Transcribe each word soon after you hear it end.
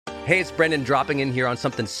Hey, it's Brendan dropping in here on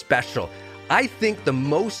something special. I think the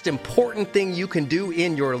most important thing you can do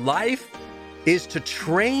in your life is to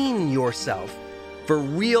train yourself for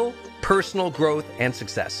real personal growth and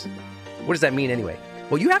success. What does that mean anyway?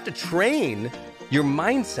 Well, you have to train your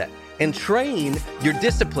mindset and train your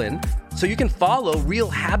discipline so you can follow real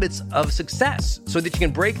habits of success, so that you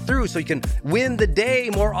can break through, so you can win the day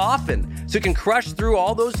more often, so you can crush through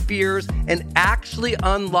all those fears and actually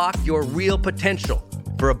unlock your real potential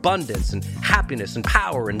for abundance and happiness and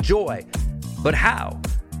power and joy. But how?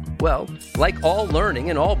 Well, like all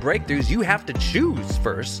learning and all breakthroughs, you have to choose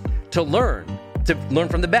first to learn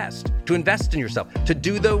from the best, to invest in yourself, to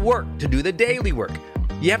do the work, to do the daily work.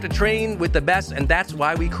 You have to train with the best, and that's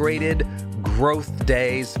why we created Growth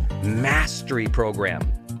Day's Mastery Program.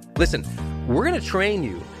 Listen, we're going to train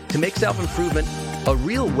you to make self-improvement a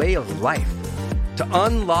real way of life, to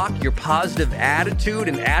unlock your positive attitude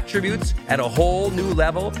and attributes at a whole new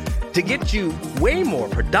level, to get you way more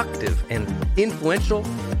productive and influential,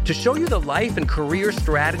 to show you the life and career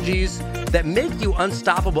strategies that make you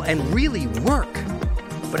unstoppable and really work.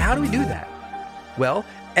 But how do we do that? Well,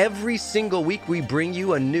 every single week we bring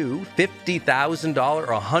you a new $50,000 or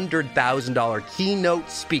 $100,000 keynote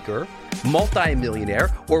speaker, multimillionaire,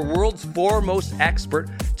 or world's foremost expert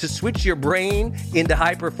to switch your brain into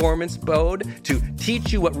high performance mode, to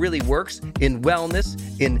teach you what really works in wellness,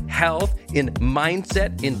 in health, in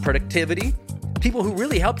mindset, in productivity. People who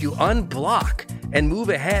really help you unblock and move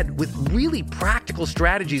ahead with really practical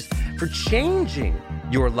strategies for changing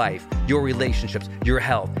your life, your relationships, your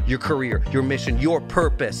health, your career, your mission, your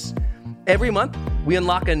purpose. Every month, we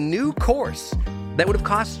unlock a new course that would have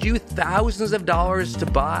cost you thousands of dollars to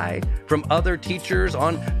buy from other teachers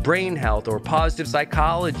on brain health or positive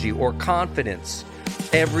psychology or confidence.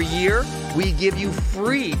 Every year, we give you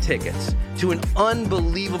free tickets to an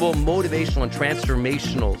unbelievable motivational and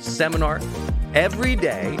transformational seminar. Every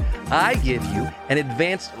day, I give you an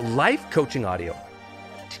advanced life coaching audio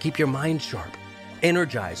to keep your mind sharp,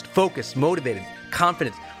 energized, focused, motivated,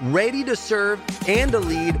 confident, ready to serve and to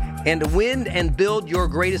lead and to win and build your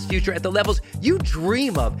greatest future at the levels you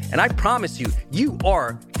dream of. And I promise you, you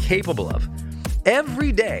are capable of.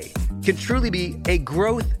 Every day can truly be a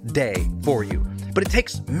growth day for you. But it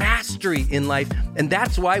takes mastery in life, and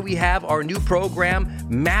that's why we have our new program,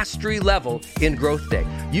 Mastery Level in Growth Day.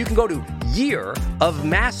 You can go to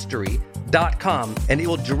yearofmastery.com, and it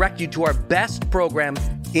will direct you to our best program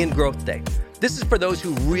in Growth Day. This is for those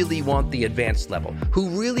who really want the advanced level, who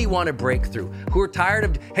really want to break through, who are tired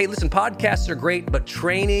of, hey, listen, podcasts are great, but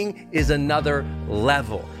training is another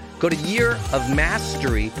level. Go to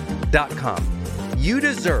yearofmastery.com. You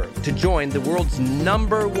deserve to join the world's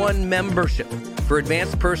 #1 membership for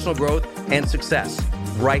advanced personal growth and success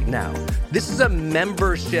right now. This is a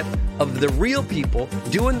membership of the real people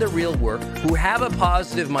doing the real work, who have a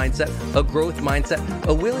positive mindset, a growth mindset,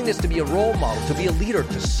 a willingness to be a role model, to be a leader,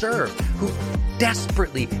 to serve, who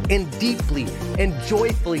desperately and deeply and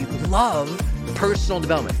joyfully love personal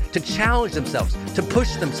development, to challenge themselves, to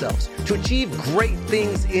push themselves, to achieve great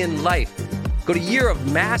things in life. Go to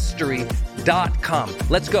yearofmastery.com.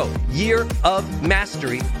 Let's go.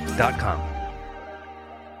 yearofmastery.com.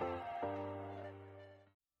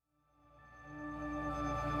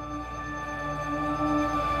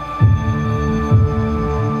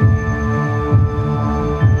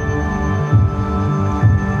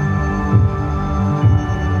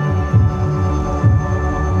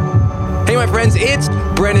 Hey, my friends, it's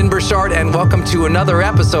Brendan Burchard, and welcome to another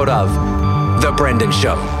episode of The Brendan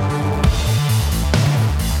Show.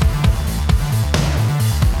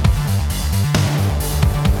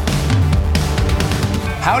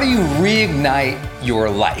 How do you reignite your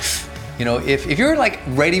life? You know, if you're like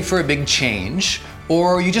ready for a big change,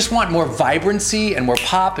 or you just want more vibrancy and more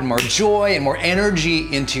pop and more joy and more energy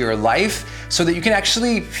into your life so that you can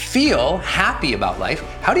actually feel happy about life,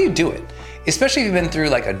 how do you do it? Especially if you've been through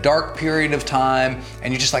like a dark period of time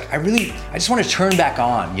and you're just like, I just want to turn back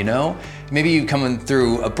on, you know? Maybe you're coming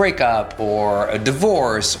through a breakup or a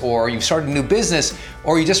divorce, or you've started a new business,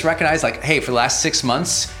 or you just recognize like, hey, for the last 6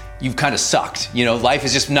 months, you've kind of sucked. You know, life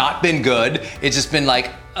has just not been good. It's just been like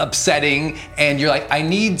upsetting, and you're like, I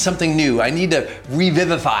need something new. I need to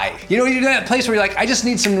revivify. You know, you're in that place where you're like, I just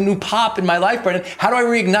need some new pop in my life, Brendan. How do I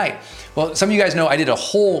reignite? Well, some of you guys know I did a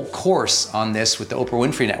whole course on this with the Oprah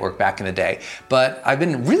Winfrey Network back in the day, but I've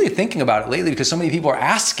been really thinking about it lately because so many people are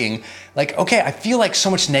asking, like, okay, I feel like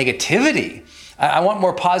so much negativity. I want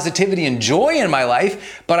more positivity and joy in my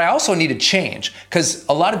life, but I also need to change, because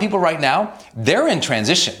a lot of people right now, they're in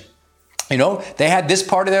transition. They had this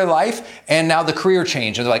part of their life and now the career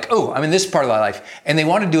changed. And they're like, oh, I'm in this part of my life. And they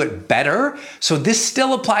want to do it better. So this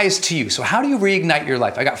still applies to you. So how do you reignite your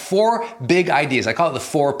life? I got 4 big ideas. I call it the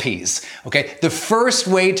 4 Ps. Okay. The first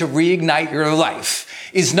way to reignite your life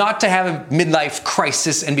is not to have a midlife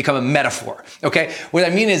crisis and become a metaphor. Okay. What I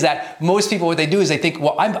mean is that most people, what they do is they think,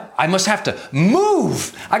 well, I must have to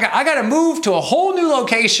move. I got to move to a whole new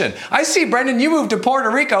location. I see, Brendan, you moved to Puerto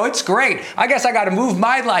Rico. It's great. I guess I got to move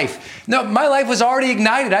my life. No, my life was already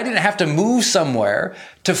ignited. I didn't have to move somewhere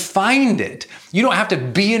to find it. You don't have to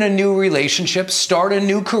be in a new relationship, start a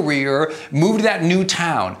new career, move to that new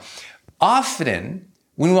town. Often,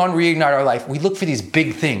 when we want to reignite our life, we look for these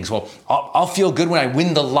big things. Well, I'll feel good when I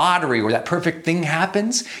win the lottery or that perfect thing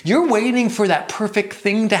happens. You're waiting for that perfect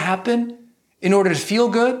thing to happen in order to feel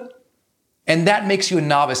good. And that makes you a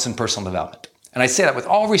novice in personal development. And I say that with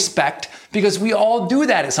all respect because we all do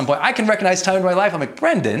that at some point. I can recognize time in my life. I'm like,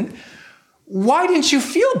 Brendan, why didn't you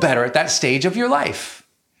feel better at that stage of your life?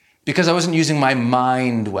 Because I wasn't using my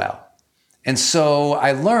mind well. And so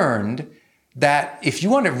I learned that if you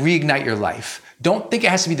want to reignite your life, don't think it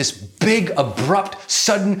has to be this big, abrupt,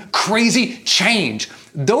 sudden, crazy change.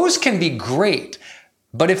 Those can be great.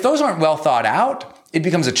 But if those aren't well thought out, it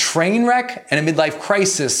becomes a train wreck and a midlife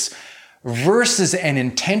crisis versus an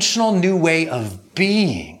intentional new way of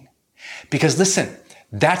being. Because listen,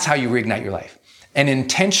 that's how you reignite your life. An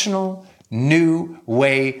intentional new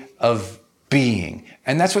way of being.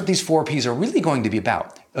 And that's what these 4 Ps are really going to be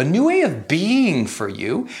about. A new way of being for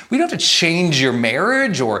you. We don't have to change your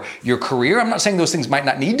marriage or your career. I'm not saying those things might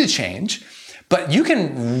not need to change, but you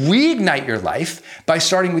can reignite your life by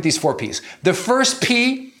starting with these 4 Ps. The first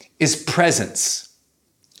P is presence.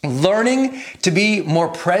 Learning to be more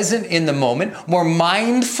present in the moment, more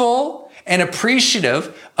mindful and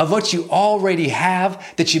appreciative of what you already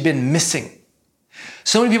have that you've been missing.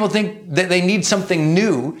 So many people think that they need something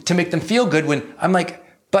new to make them feel good when I'm like,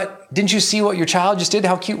 but didn't you see what your child just did?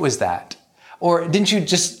 How cute was that? Or didn't you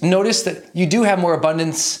just notice that you do have more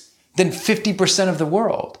abundance than 50% of the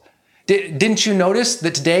world? Didn't you notice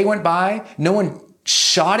that today went by? No one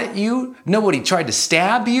shot at you. Nobody tried to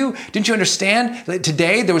stab you. Didn't you understand that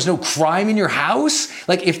today there was no crime in your house?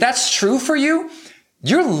 Like if that's true for you,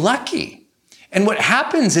 you're lucky. And what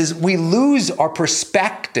happens is we lose our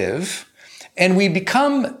perspective and we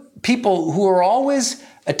become people who are always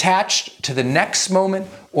attached to the next moment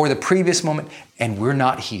or the previous moment, and we're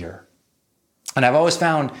not here. And I've always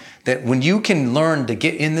found that when you can learn to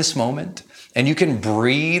get in this moment and you can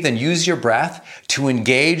breathe and use your breath to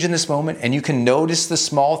engage in this moment and you can notice the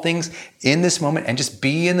small things in this moment and just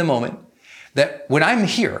be in the moment, that when I'm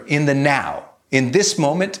here in the now, in this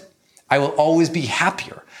moment, I will always be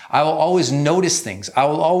happier. I will always notice things. I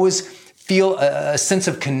will always feel a sense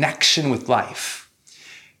of connection with life.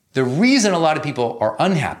 The reason a lot of people are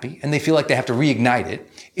unhappy and they feel like they have to reignite it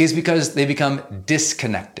is because they become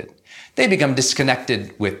disconnected. They become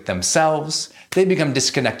disconnected with themselves. They become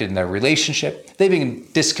disconnected in their relationship. They become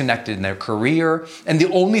disconnected in their career. And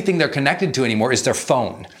the only thing they're connected to anymore is their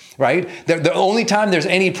phone, right? The only time there's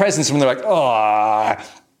any presence when they're like, oh,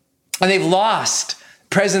 and they've lost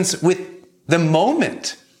presence with the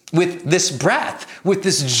moment, with this breath, with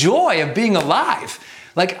this joy of being alive.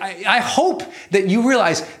 Like, I hope that you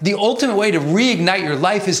realize the ultimate way to reignite your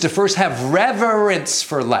life is to first have reverence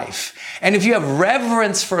for life. And if you have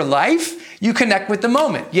reverence for life, you connect with the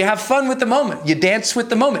moment. You have fun with the moment. You dance with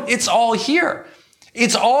the moment. It's all here.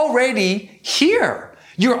 It's already here.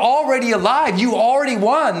 You're already alive. You already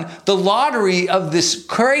won the lottery of this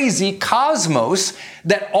crazy cosmos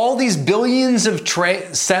that all these billions of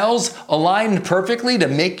cells aligned perfectly to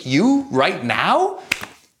make you right now.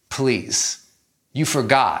 Please. You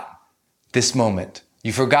forgot this moment.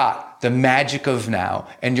 You forgot the magic of now,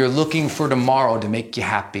 and you're looking for tomorrow to make you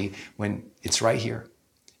happy when it's right here.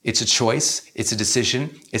 It's a choice, it's a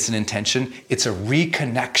decision, it's an intention, it's a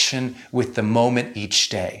reconnection with the moment each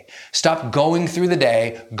day. Stop going through the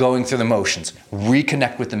day, going through the motions.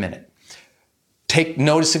 Reconnect with the minute. Take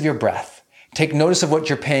notice of your breath. Take notice of what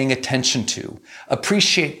you're paying attention to.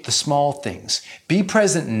 Appreciate the small things. Be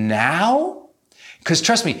present now. Because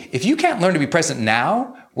trust me, if you can't learn to be present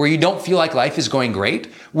now, where you don't feel like life is going great,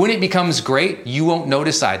 when it becomes great, you won't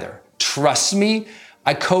notice either. Trust me,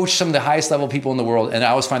 I coach some of the highest level people in the world, and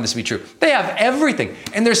I always find this to be true. They have everything,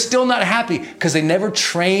 and they're still not happy because they never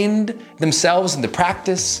trained themselves in the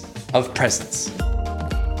practice of presence.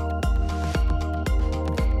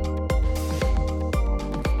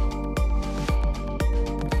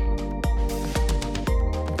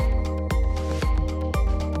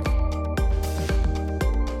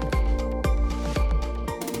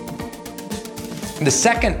 And the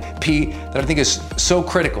second P that I think is so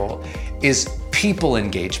critical is people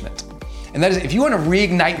engagement. And that is, if you want to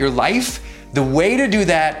reignite your life, the way to do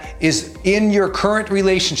that is in your current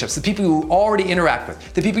relationships, the people you already interact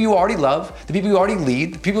with, the people you already love, the people you already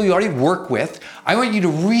lead, the people you already work with. I want you to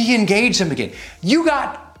re-engage them again. You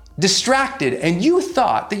got distracted and you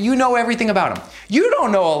thought that you know everything about them. You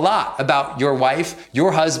don't know a lot about your wife,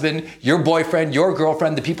 your husband, your boyfriend, your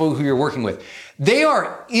girlfriend, the people who you're working with. They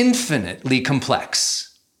are infinitely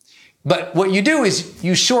complex. But what you do is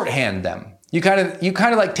you shorthand them. You kind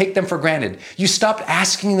of like take them for granted. You stopped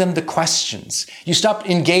asking them the questions. You stopped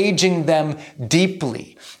engaging them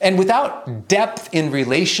deeply. And without depth in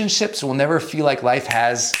relationships, we'll never feel like life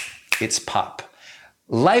has its pop.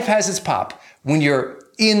 Life has its pop when you're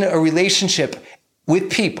in a relationship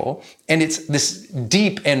with people and it's this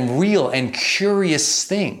deep and real and curious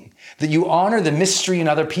thing. That you honor the mystery in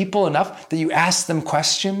other people enough that you ask them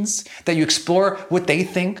questions, that you explore what they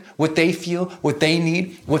think, what they feel, what they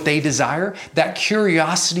need, what they desire. That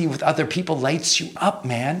curiosity with other people lights you up,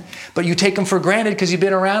 man. But you take them for granted because you've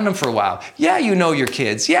been around them for a while. Yeah, you know your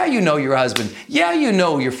kids. Yeah, you know your husband. Yeah, you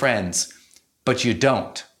know your friends. But you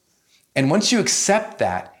don't. And once you accept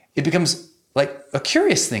that, it becomes like a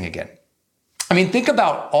curious thing again. I mean, think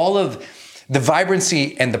about all of the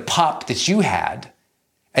vibrancy and the pop that you had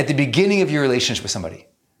at the beginning of your relationship with somebody.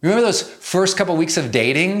 Remember those first couple weeks of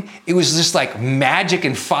dating? It was just like magic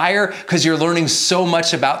and fire because you're learning so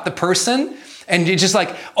much about the person. And you're just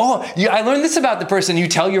like, oh, I learned this about the person. You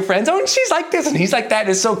tell your friends, oh, and she's like this and he's like that.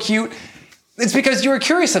 It's so cute. It's because you were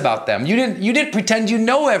curious about them. You didn't pretend you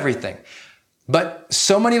know everything. But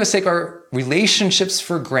so many of us take our relationships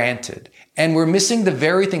for granted and we're missing the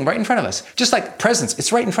very thing right in front of us. Just like presence,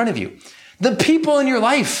 it's right in front of you. The people in your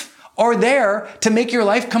life are there to make your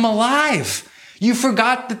life come alive. You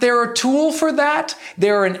forgot that they're a tool for that.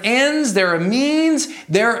 They're an ends, they're a means,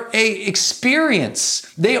 they're a experience.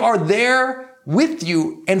 They are there with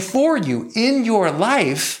you and for you in your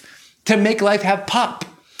life to make life have pop.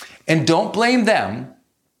 And don't blame them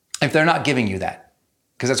if they're not giving you that.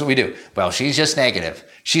 Because that's what we do. Well, she's just negative.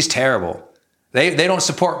 She's terrible. They don't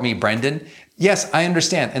support me, Brendan. Yes, I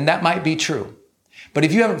understand. And that might be true. But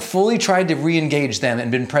if you haven't fully tried to re-engage them and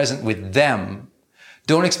been present with them,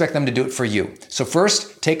 don't expect them to do it for you. So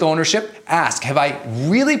first, take ownership. Ask, have I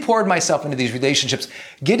really poured myself into these relationships?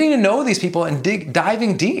 Getting to know these people and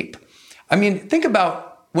diving deep. I mean, think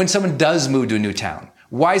about when someone does move to a new town.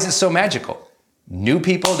 Why is it so magical? New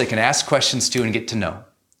people they can ask questions to and get to know.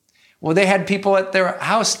 Well, they had people at their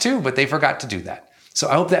house too, but they forgot to do that. So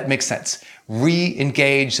I hope that makes sense.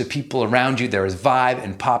 Re-engage the people around you. There is vibe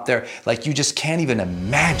and pop there like you just can't even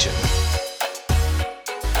imagine.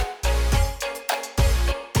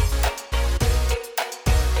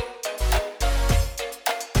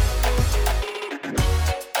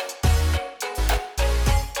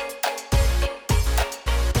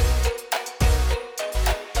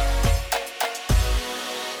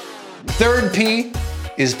 Third P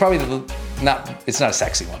is probably it's not a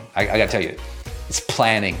sexy one. I gotta tell you, it's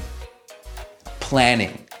planning.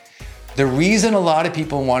 Planning. The reason a lot of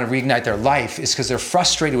people want to reignite their life is because they're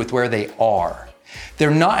frustrated with where they are.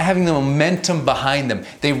 They're not having the momentum behind them.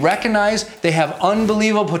 They recognize they have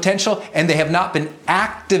unbelievable potential and they have not been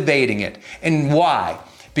activating it. And why?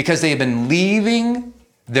 Because they have been leaving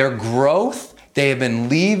their growth, they have been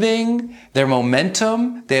leaving their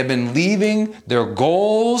momentum, they have been leaving their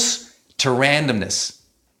goals to randomness.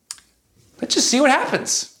 Let's just see what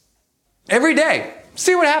happens. Every day.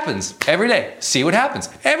 See what happens every day. See what happens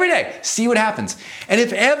every day. See what happens. And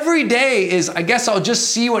if every day is, I guess I'll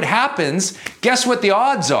just see what happens, guess what the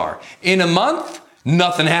odds are? In a month,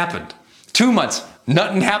 nothing happened. 2 months,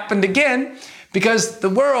 nothing happened again, because the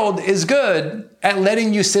world is good at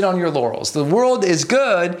letting you sit on your laurels. The world is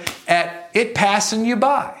good at it passing you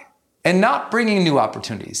by and not bringing new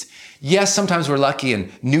opportunities. Yes, sometimes we're lucky and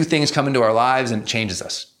new things come into our lives and it changes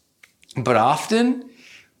us. But often,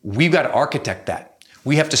 we've got to architect that.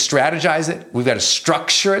 We have to strategize it, we've got to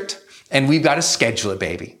structure it, and we've got to schedule it,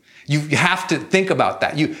 baby. You have to think about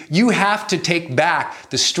that. You have to take back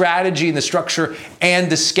the strategy and the structure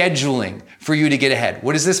and the scheduling for you to get ahead.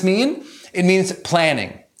 What does this mean? It means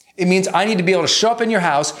planning. It means I need to be able to show up in your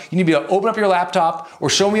house. You need to be able to open up your laptop or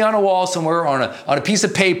show me on a wall somewhere on a piece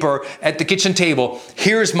of paper at the kitchen table.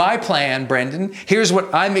 Here's my plan, Brendan. Here's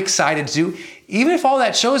what I'm excited to do. Even if all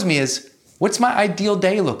that shows me is, what's my ideal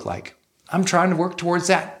day look like? I'm trying to work towards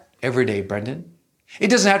that every day, Brendan. It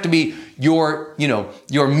doesn't have to be your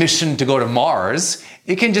mission to go to Mars.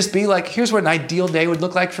 It can just be like, here's what an ideal day would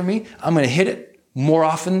look like for me. I'm going to hit it more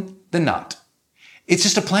often than not. It's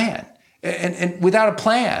just a plan. And without a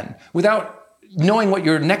plan, without knowing what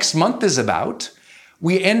your next month is about,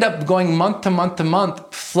 we end up going month to month to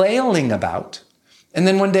month, flailing about. And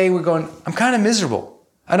then one day we're going, I'm kind of miserable.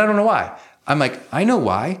 And I don't know why. I'm like, I know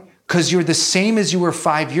why. Because you're the same as you were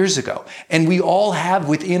 5 years ago. And we all have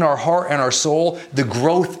within our heart and our soul the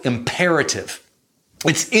growth imperative.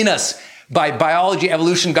 It's in us by biology,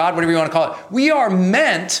 evolution, God, whatever you want to call it. We are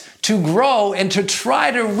meant to grow and to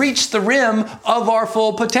try to reach the rim of our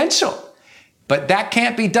full potential. But that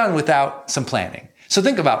can't be done without some planning. So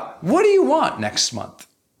think about, what do you want next month?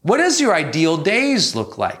 What does your ideal days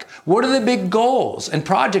look like? What are the big goals and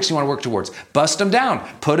projects you want to work towards? Bust them down,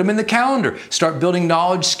 put them in the calendar, start building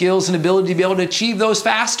knowledge, skills, and ability to be able to achieve those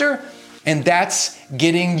faster. And that's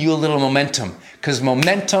getting you a little momentum, because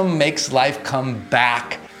momentum makes life come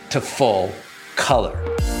back to full color.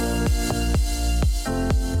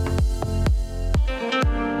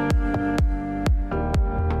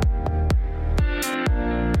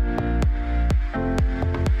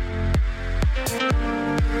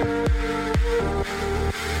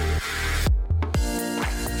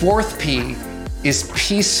 Fourth P is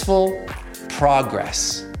peaceful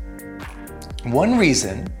progress. One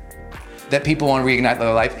reason that people want to reignite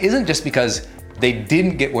their life isn't just because they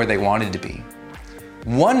didn't get where they wanted to be.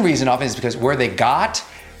 One reason often is because where they got,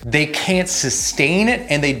 they can't sustain it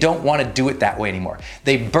and they don't want to do it that way anymore.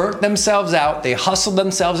 They burnt themselves out, they hustled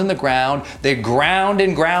themselves in the ground, they ground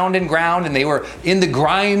and ground and ground, and they were in the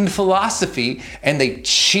grind philosophy, and they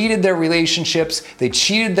cheated their relationships, they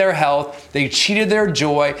cheated their health, they cheated their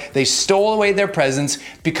joy, they stole away their presence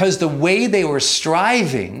because the way they were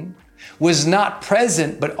striving was not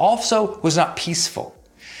present, but also was not peaceful.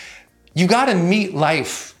 You got to meet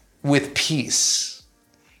life with peace.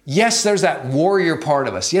 Yes, there's that warrior part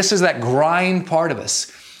of us. Yes, there's that grind part of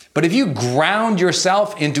us. But if you ground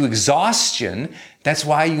yourself into exhaustion, that's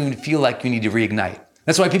why you feel like you need to reignite.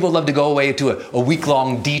 That's why people love to go away to a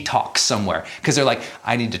week-long detox somewhere, because they're like,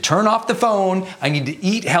 I need to turn off the phone, I need to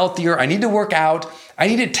eat healthier, I need to work out, I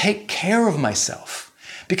need to take care of myself.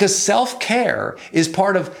 Because self-care is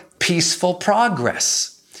part of peaceful progress.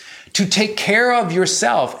 To take care of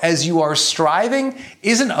yourself as you are striving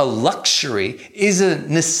isn't a luxury, is a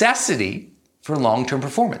necessity for long-term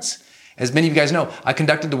performance. As many of you guys know, I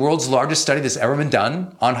conducted the world's largest study that's ever been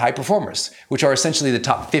done on high performers, which are essentially the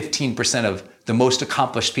top 15% of the most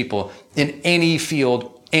accomplished people in any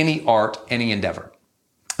field, any art, any endeavor.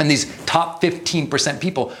 And these top 15%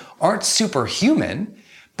 people aren't superhuman,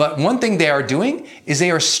 but one thing they are doing is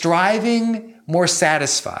they are striving more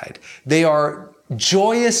satisfied. They are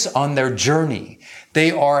joyous on their journey.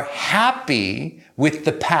 They are happy with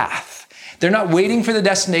the path. They're not waiting for the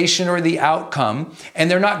destination or the outcome,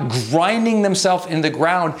 and they're not grinding themselves in the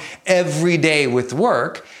ground every day with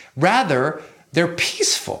work. Rather, they're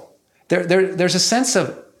peaceful. There's a sense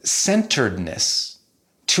of centeredness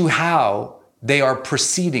to how they are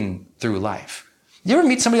proceeding through life. You ever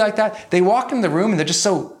meet somebody like that? They walk in the room and they're just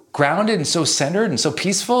so grounded and so centered and so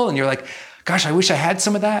peaceful, and you're like, gosh, I wish I had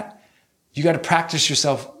some of that. You got to practice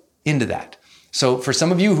yourself into that. So for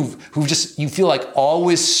some of you who just, you feel like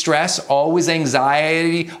always stress, always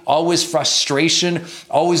anxiety, always frustration,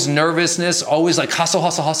 always nervousness, always like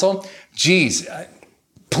hustle, geez,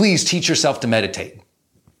 please teach yourself to meditate.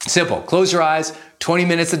 Simple. Close your eyes, 20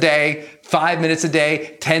 minutes a day, 5 minutes a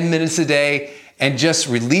day, 10 minutes a day, and just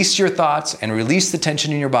release your thoughts and release the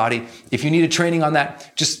tension in your body. If you need a training on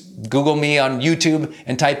that, just Google me on YouTube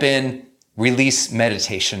and type in release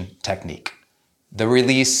meditation technique. The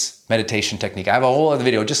release meditation technique. I have a whole other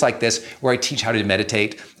video just like this where I teach how to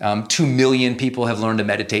meditate. 2 million people have learned to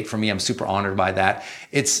meditate from me. I'm super honored by that.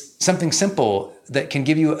 It's something simple that can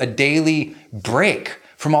give you a daily break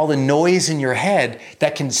from all the noise in your head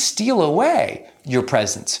that can steal away your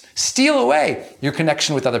presence, steal away your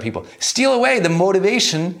connection with other people, steal away the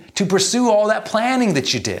motivation to pursue all that planning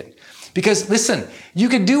that you did. Because listen, you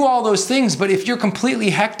could do all those things, but if you're completely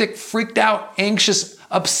hectic, freaked out, anxious,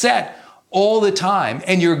 upset all the time,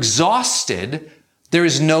 and you're exhausted, there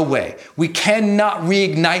is no way. We cannot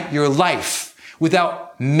reignite your life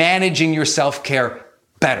without managing your self-care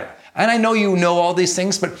better. And I know you know all these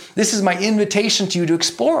things, but this is my invitation to you to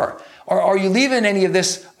explore. Or are you leaving any of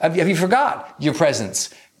this? Have you forgot your presence?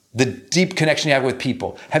 The deep connection you have with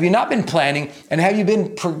people? Have you not been planning, and have you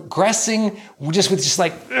been progressing just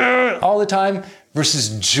like all the time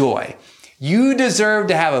versus joy? You deserve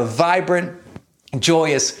to have a vibrant,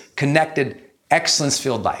 joyous, connected,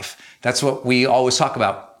 excellence-filled life. That's what we always talk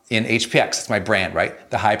about in HPX. It's my brand, right?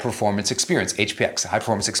 The high performance experience, HPX, the high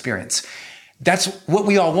performance experience. That's what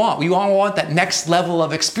we all want. We all want that next level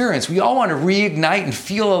of experience. We all want to reignite and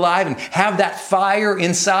feel alive and have that fire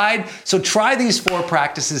inside. So try these 4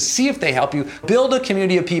 practices, see if they help you. Build a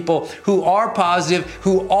community of people who are positive,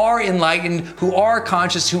 who are enlightened, who are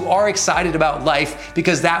conscious, who are excited about life,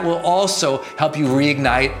 because that will also help you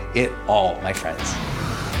reignite it all, my friends.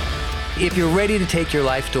 If you're ready to take your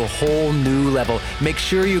life to a whole new level, make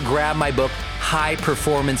sure you grab my book, High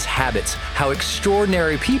Performance Habits, How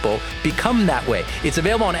Extraordinary People Become That Way. It's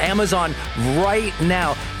available on Amazon right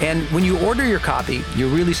now. And when you order your copy, you're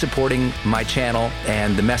really supporting my channel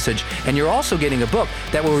and the message. And you're also getting a book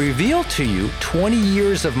that will reveal to you 20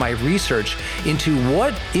 years of my research into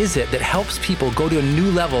what is it that helps people go to a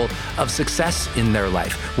new level of success in their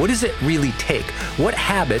life. What does it really take? What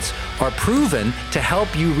habits are proven to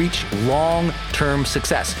help you reach long-term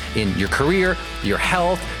success in your career, your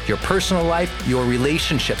health, your personal life, your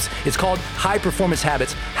relationships. It's called High Performance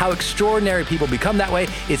Habits, How Extraordinary People Become That Way.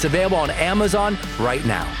 It's available on Amazon right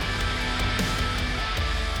now.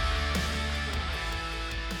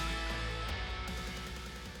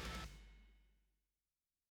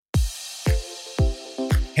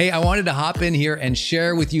 Hey, I wanted to hop in here and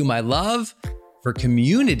share with you my love for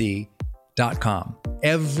community.com.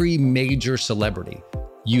 Every major celebrity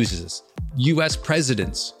uses this. US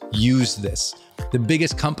presidents use this. The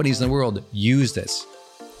biggest companies in the world use this.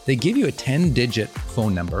 They give you a 10-digit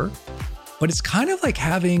phone number, but it's kind of like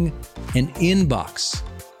having an inbox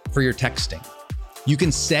for your texting. You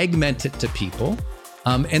can segment it to people,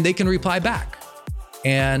 and they can reply back.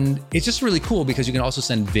 And it's just really cool because you can also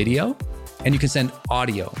send video and you can send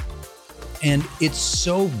audio. And it's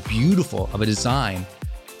so beautiful of a design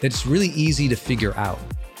that it's really easy to figure out.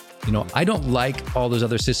 You know, I don't like all those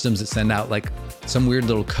other systems that send out like some weird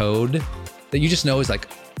little code that you just know is like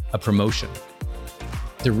a promotion.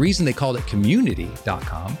 The reason they called it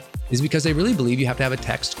community.com is because they really believe you have to have a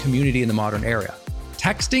text community in the modern era.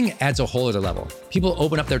 Texting adds a whole other level. People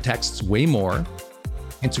open up their texts way more.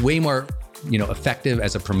 It's way more, effective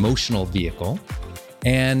as a promotional vehicle.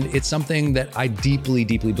 And it's something that I deeply,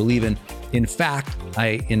 deeply believe in. In fact,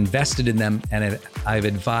 I invested in them and I've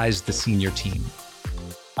advised the senior team.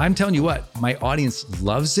 I'm telling you what, my audience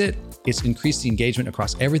loves it. It's increased the engagement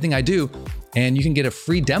across everything I do. And you can get a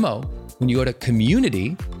free demo when you go to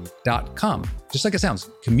community.com. Just like it sounds,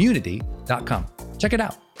 community.com. Check it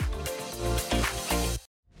out.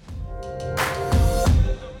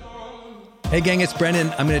 Hey gang, it's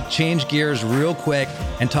Brendan. I'm going to change gears real quick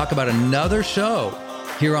and talk about another show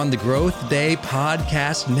here on the Growth Day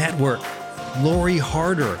Podcast Network. Lori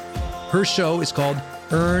Harder. Her show is called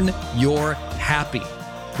Earn Your Happy.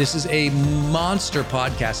 This is a monster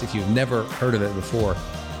podcast if you've never heard of it before.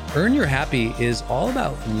 Earn Your Happy is all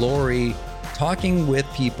about Lori talking with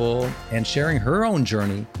people and sharing her own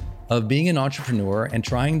journey of being an entrepreneur and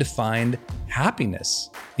trying to find happiness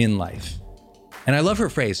in life. And I love her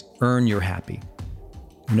phrase, earn your happy.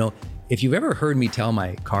 If you've ever heard me tell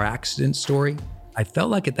my car accident story, I felt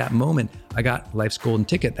like at that moment, I got life's golden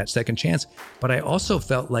ticket, that second chance, but I also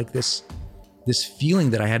felt like this feeling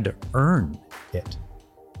that I had to earn it,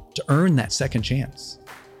 to earn that second chance.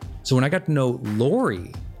 So when I got to know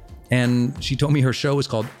Lori and she told me her show was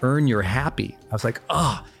called Earn Your Happy, I was like,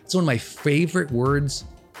 it's one of my favorite words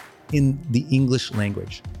in the English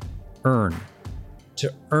language, earn.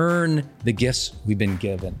 To earn the gifts we've been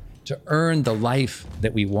given, to earn the life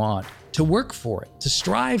that we want, to work for it, to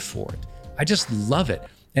strive for it. I just love it.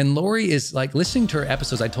 And Lori is like, listening to her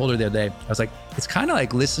episodes, I told her the other day, I was like, it's kind of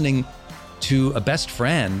like listening to a best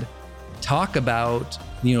friend talk about,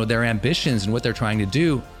 their ambitions and what they're trying to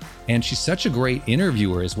do. And she's such a great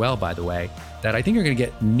interviewer as well, by the way, that I think you're going to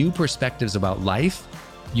get new perspectives about life.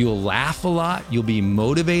 You'll laugh a lot, you'll be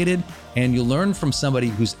motivated, and you'll learn from somebody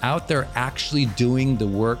who's out there actually doing the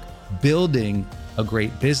work, building a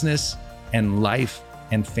great business and life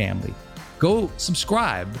and family. Go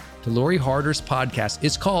subscribe to Lori Harder's podcast.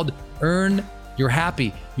 It's called Earn Your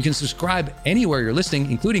Happy. You can subscribe anywhere you're listening,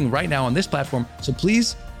 including right now on this platform. So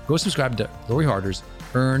please go subscribe to Lori Harder's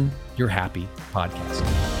Earn Your Happy podcast.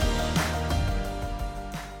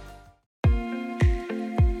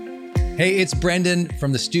 Hey, it's Brendan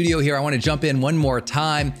from the studio here. I want to jump in one more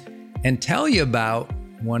time and tell you about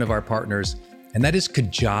one of our partners, and that is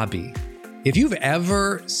Kajabi. If you've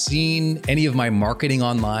ever seen any of my marketing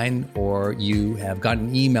online, or you have gotten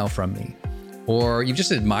an email from me, or you've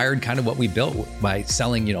just admired kind of what we built by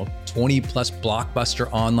selling, 20 plus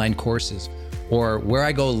blockbuster online courses, or where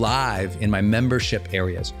I go live in my membership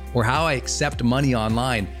areas, or how I accept money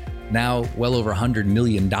online, now well over $100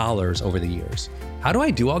 million over the years. How do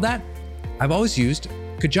I do all that? I've always used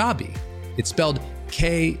Kajabi. It's spelled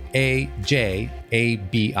Kajabi.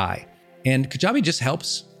 And Kajabi just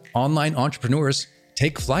helps online entrepreneurs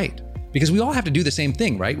take flight, because we all have to do the same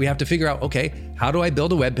thing, right? We have to figure out, okay, how do I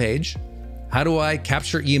build a web page? How do I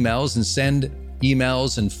capture emails and send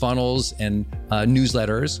emails and funnels and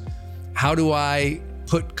newsletters? How do I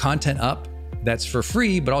put content up that's for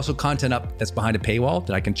free, but also content up that's behind a paywall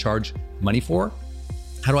that I can charge money for?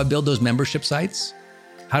 How do I build those membership sites?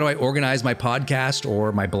 How do I organize my podcast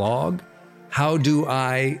or my blog? How do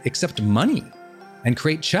I accept money and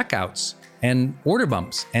create checkouts and order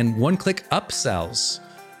bumps and one-click upsells?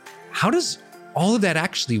 How does all of that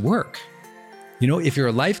actually work? You know, if you're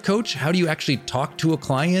a life coach, how do you actually talk to a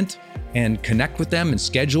client and connect with them and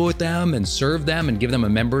schedule with them and serve them and give them a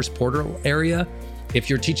members portal area? If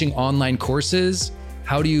you're teaching online courses,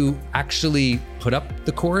 how do you actually put up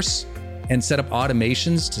the course and set up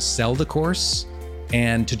automations to sell the course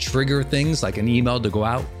and to trigger things like an email to go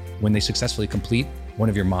out when they successfully complete one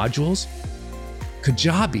of your modules?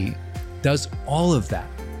 Kajabi does all of that.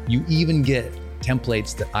 You even get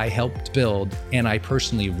templates that I helped build and I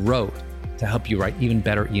personally wrote to help you write even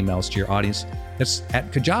better emails to your audience. That's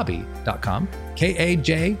at kajabi.com,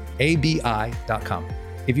 Kajabi.com.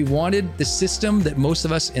 If you wanted the system that most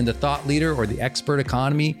of us in the thought leader or the expert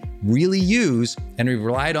economy really use and we've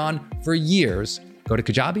relied on for years, go to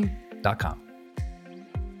kajabi.com.